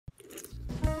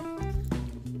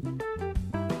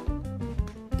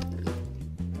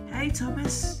Hey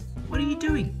Thomas, what are you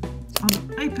doing?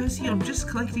 Hey Percy, I'm just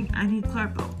collecting Annie and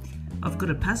Clarabelle. I've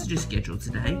got a passenger schedule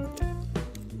today.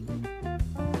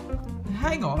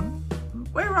 Hang on,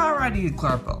 where are Annie and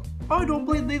Clarabelle? I don't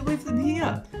believe they leave them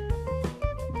here.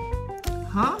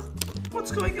 Huh? What's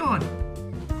going on?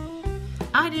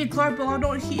 Annie and Clarabelle are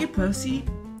not here, Percy.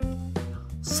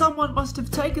 Someone must have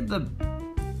taken them.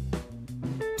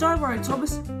 Don't worry,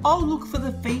 Thomas. I'll look for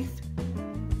the thief.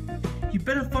 You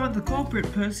better find the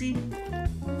culprit, Percy.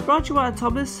 Right you are,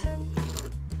 Thomas.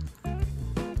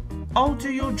 I'll do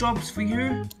your jobs for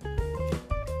you.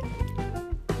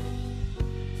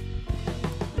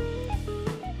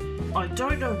 I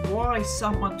don't know why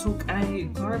someone took Annie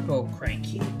and Clarabelle,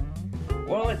 Cranky.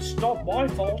 Well, it's not my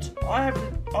fault. I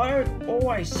don't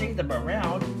always see them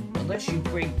around unless you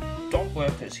bring dog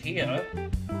workers here.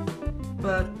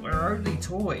 But we're only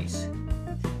toys.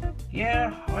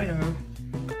 Yeah, I know.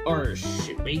 Oh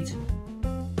shit, mate.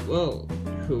 Well,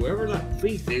 whoever that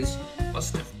thief is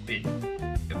must have been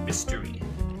a mystery.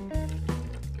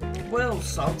 Well,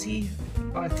 Salty,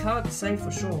 I can't say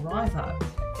for sure either.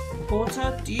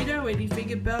 Porter, do you know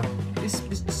anything about this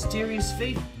mysterious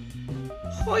thief?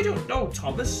 I don't know,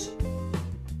 Thomas.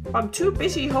 I'm too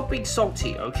busy helping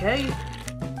Salty, okay?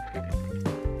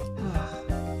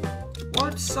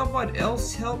 Won't someone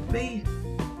else help me?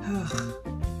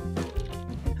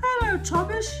 Hello,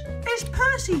 Thomas. Is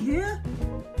Percy here?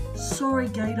 Sorry,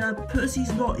 Gator.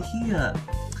 Percy's not here.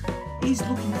 He's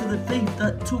looking for the thief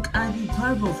that took Annie and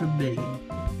Clarabelle from me.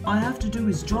 I have to do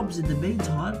his jobs in the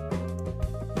meantime.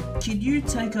 Can you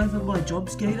take over my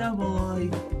jobs, Gator, while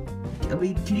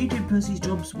can you do Percy's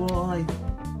jobs while I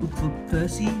look for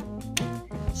Percy?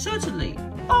 Certainly.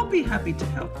 I'll be happy to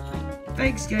help.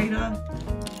 Thanks, Gator.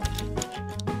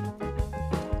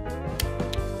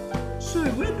 So,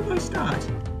 where do I start?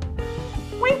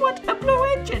 We want a blue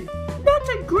engine, not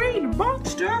a green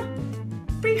monster!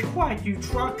 Be quiet, you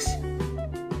trucks!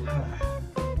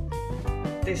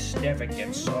 This never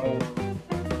gets sold.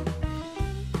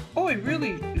 Oh, I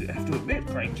really have to admit,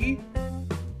 Cranky,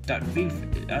 that thief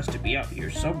has to be out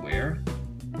here somewhere.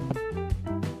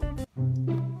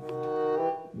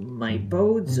 My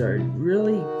bones are in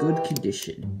really good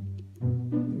condition.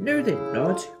 No, they're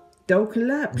not. They'll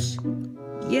collapse.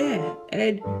 Yeah,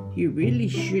 and you really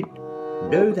should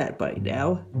know that by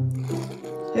now.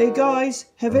 Hey guys,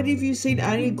 have any of you seen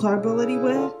Annie and Clarabelle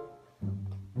anywhere?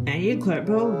 Annie and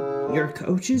Clarabelle, your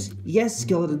coaches? Yes,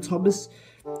 Skeleton Thomas.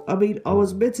 I mean, I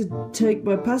was meant to take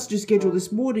my passenger schedule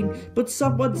this morning, but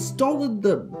someone's stolen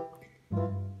them.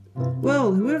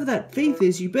 Well, whoever that thief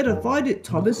is, you better find it,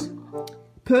 Thomas.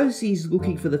 Percy's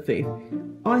looking for the thief.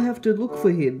 I have to look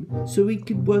for him so we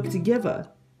can work together.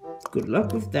 Good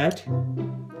luck with that.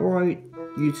 Alright,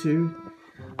 you two.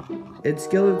 And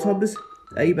Skeleton Thomas,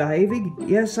 are you behaving?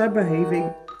 Yes, I'm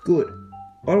behaving. Good.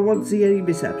 I don't want to see any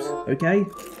mishaps, okay?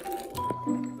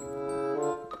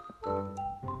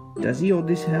 Does he own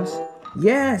this house?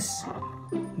 Yes!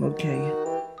 Okay.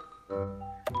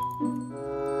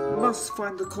 Must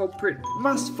find the culprit.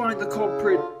 Must find the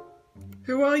culprit.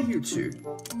 Who are you two?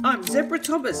 I'm Zebra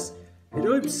Thomas. And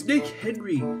I'm Snake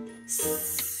Henry.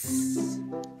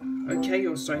 Okay,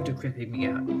 you're starting to creep me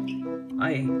out.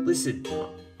 Hey, listen.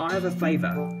 I have a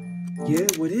favour. Yeah,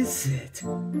 what is it?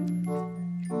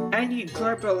 Annie and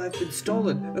Clarabelle have been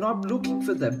stolen, and I'm looking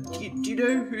for them. Do you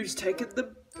know who's taken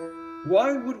them?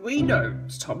 Why would we know,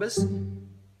 Thomas?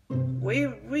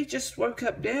 We just woke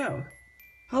up now.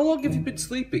 How long have you been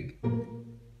sleeping?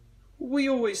 We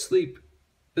always sleep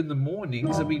in the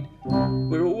mornings. I mean,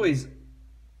 we're always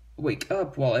wake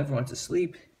up while everyone's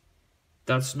asleep.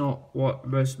 That's not what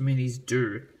most minis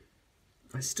do.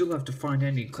 I still have to find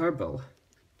Annie and Clarabelle.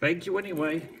 Thank you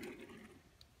anyway.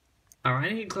 Are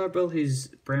Annie and Clarabelle his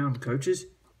brown coaches?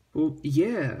 Well,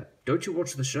 yeah. Don't you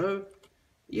watch the show?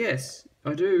 Yes,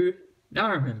 I do. Now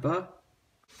I remember.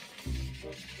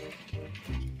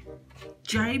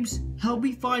 James, help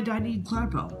me find Annie and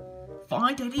Clarabelle.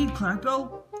 Find Annie and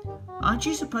Clarabelle? Aren't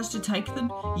you supposed to take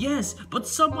them? Yes, but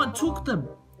someone took them.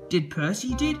 Did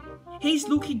Percy did? He's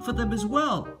looking for them as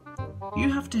well. You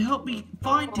have to help me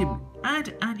find him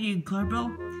and Annie and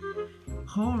Clarabelle.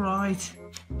 Alright,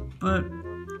 but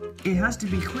it has to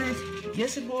be quick.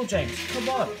 Yes it will, James. Come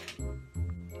on.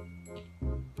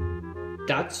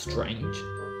 That's strange.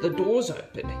 The door's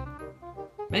open.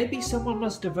 Maybe someone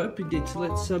must have opened it to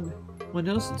let someone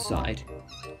else inside.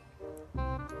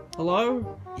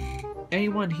 Hello?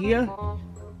 Anyone here?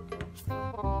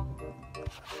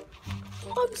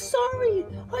 I'm sorry.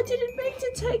 I didn't mean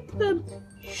to take them.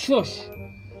 Shush.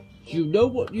 You know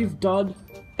what you've done,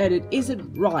 and it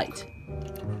isn't right.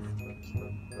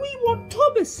 We want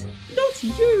Thomas, not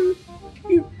you,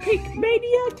 you pig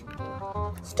maniac.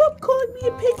 Stop calling me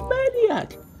a pig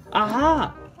maniac.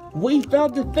 Aha! We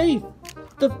found the thief.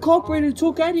 The culprit who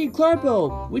took Annie and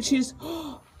Clarabelle, which is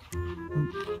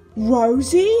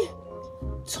Rosie?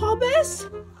 Thomas?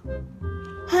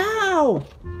 How?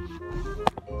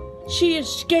 She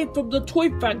escaped from the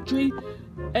toy factory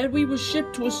and we were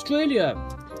shipped to Australia.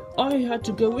 I had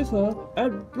to go with her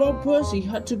and Blonde Percy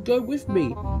had to go with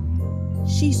me.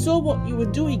 She saw what you were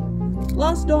doing.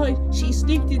 Last night she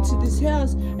sneaked into this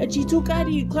house and she took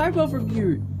Annie and Clarabelle from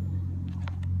you.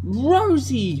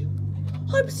 Rosie!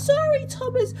 I'm sorry,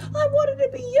 Thomas. I wanted to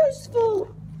be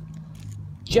useful.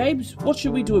 James, what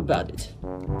should we do about it?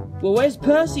 Well, where's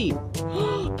Percy?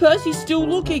 Percy's still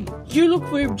looking. You look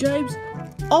for him, James.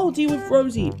 I'll deal with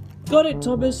Rosie. Got it,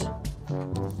 Thomas.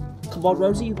 Come on,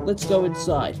 Rosie. Let's go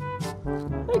inside.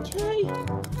 Okay.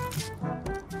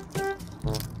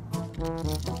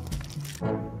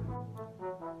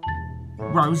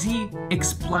 Rosie,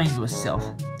 explain yourself.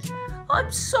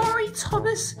 I'm sorry,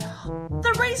 Thomas.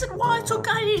 The reason why I took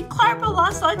Annie and Clarabelle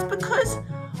last night is because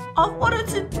I wanted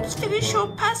to finish your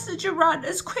passenger run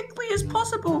as quickly as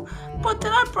possible, but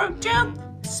then I broke down.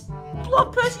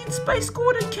 Blonde Percy and Space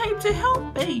Gordon came to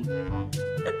help me,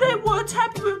 and they weren't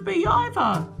happy with me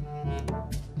either.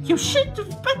 You should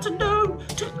have better known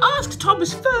to ask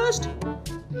Thomas first.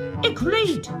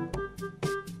 Agreed.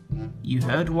 You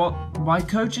heard what my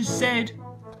coaches said.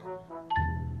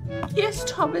 Yes,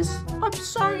 Thomas. I'm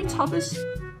sorry, Thomas.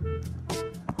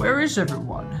 Where is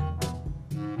everyone?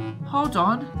 Hold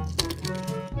on.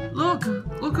 Look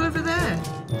over there.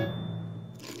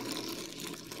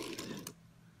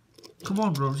 Come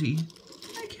on, Rosie.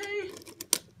 Okay.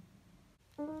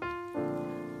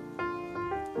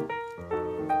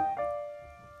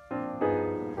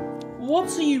 What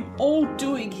are you all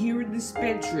doing here in this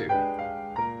bedroom?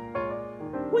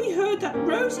 We heard that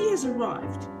Rosie has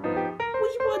arrived.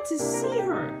 We want to see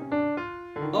her.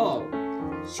 Oh,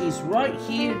 she's right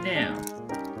here now.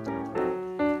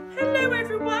 Hello,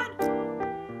 everyone.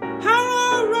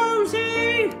 Hello,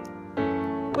 Rosie.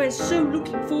 We're so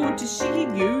looking forward to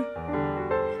seeing you.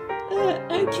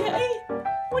 Okay.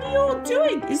 What are you all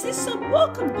doing? Is this some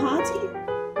welcome party?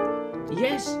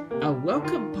 Yes, a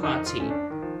welcome party.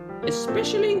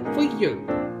 Especially for you.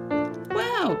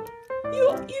 Wow,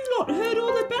 you lot heard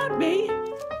all about me.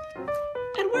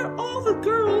 And we're all the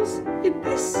girls in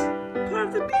this part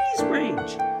of the MINIS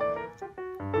range.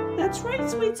 That's right,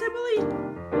 sweet Emily.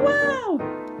 Wow,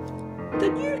 the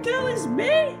new girl is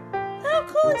me? How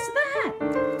cool is that?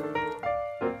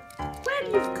 Well,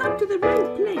 you've come to the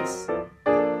right place.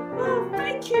 Oh,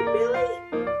 thank you, Billy.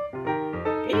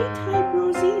 Anytime,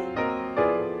 Rosie.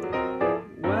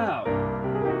 Wow,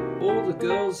 all the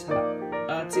girls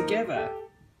are together,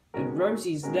 and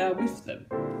Rosie's now with them.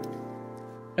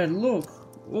 And look,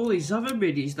 all these other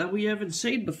minis that we haven't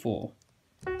seen before.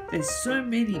 There's so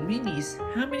many minis.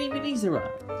 How many minis are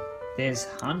there? There's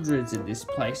hundreds in this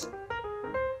place.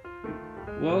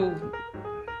 Well,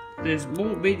 there's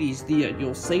more minis that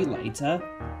you'll see later.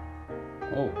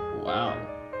 Oh, wow.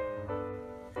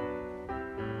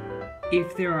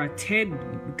 If there are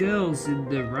 10 girls in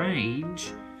the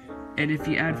range, and if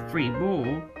you add 3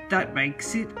 more, that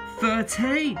makes it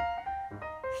 13.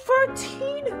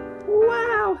 13?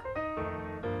 Wow!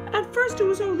 At first it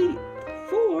was only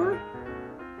 4,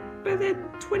 but then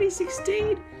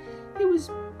 2016 it was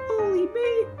only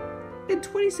me. In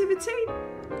 2017,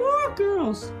 more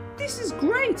girls. This is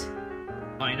great.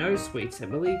 I know, sweet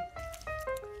Emily.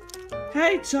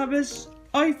 Hey, Thomas,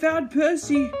 I found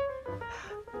Percy.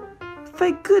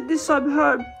 Thank goodness I'm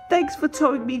home. Thanks for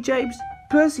telling me, James.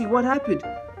 Percy, what happened?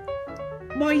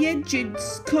 My engine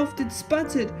coughed and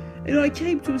sputtered, and I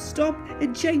came to a stop,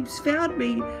 and James found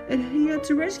me, and he had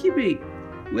to rescue me.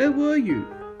 Where were you?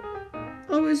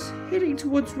 I was heading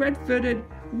towards Redford, and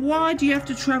why do you have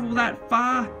to travel that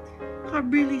far?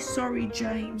 I'm really sorry,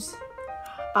 James.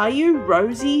 Are you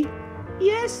Rosie?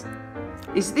 Yes.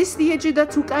 Is this the engine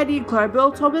that took Annie and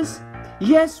Clarabelle, Thomas?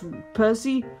 Yes,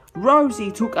 Percy.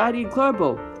 Rosie took Annie and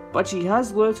Clarabelle, but she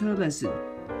has learnt her lesson.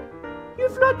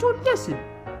 You've learnt your lesson.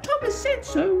 Thomas said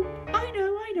so. I know.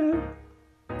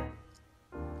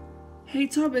 Hey,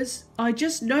 Thomas, I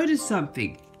just noticed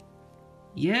something.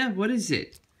 Yeah, what is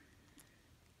it?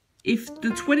 If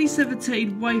the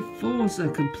 2017 Wave 4s are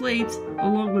complete,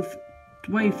 along with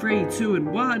Wave 3, 2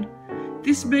 and 1,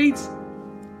 this means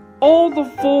all the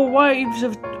 4 waves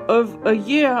of a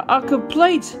year are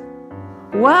complete.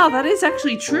 Wow, that is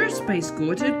actually true, Space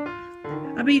Gordon.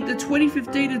 I mean, the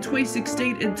 2015 and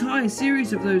 2016 entire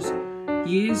series of those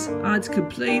years aren't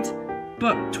complete,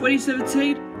 but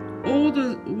 2017, all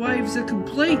the waves are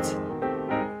complete.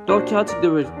 Not counting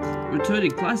the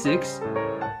returning classics.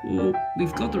 Well,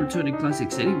 we've got the returning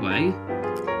classics anyway.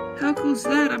 How cool's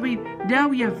that? I mean, now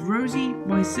we have Rosie,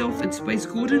 myself, and Space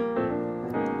Gordon.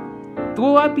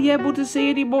 Will I be able to see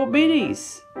any more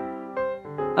minis?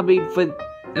 I mean,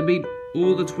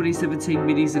 all the 2017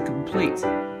 minis are complete.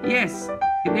 Yes,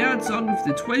 and now it's on with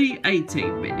the 2018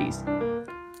 minis.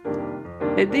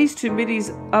 And these two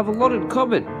minis have a lot in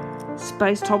common.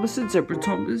 Space Thomas and Zebra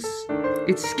Thomas.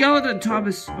 It's Skeleton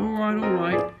Thomas.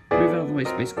 Alright. Move out of the way,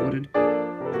 Space Gordon.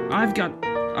 I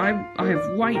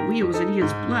have white wheels and he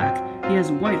has black. He has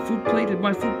a white footplate and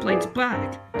my footplate's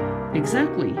black.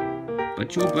 Exactly.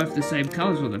 But you're both the same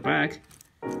colors on the back.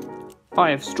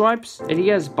 I have stripes and he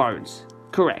has bones.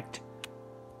 Correct.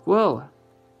 Well,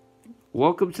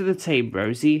 welcome to the team,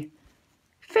 Rosie.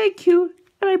 Thank you,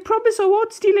 and I promise I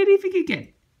won't steal anything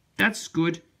again. That's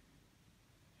good.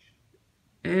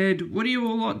 And what are you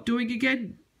all doing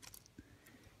again?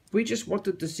 We just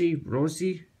wanted to see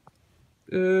Rosie.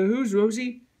 Who's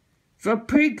Rosie? The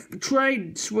pink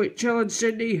train, sweet challenge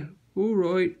Cindy.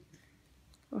 Alright.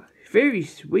 Very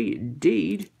sweet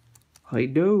indeed. I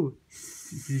know.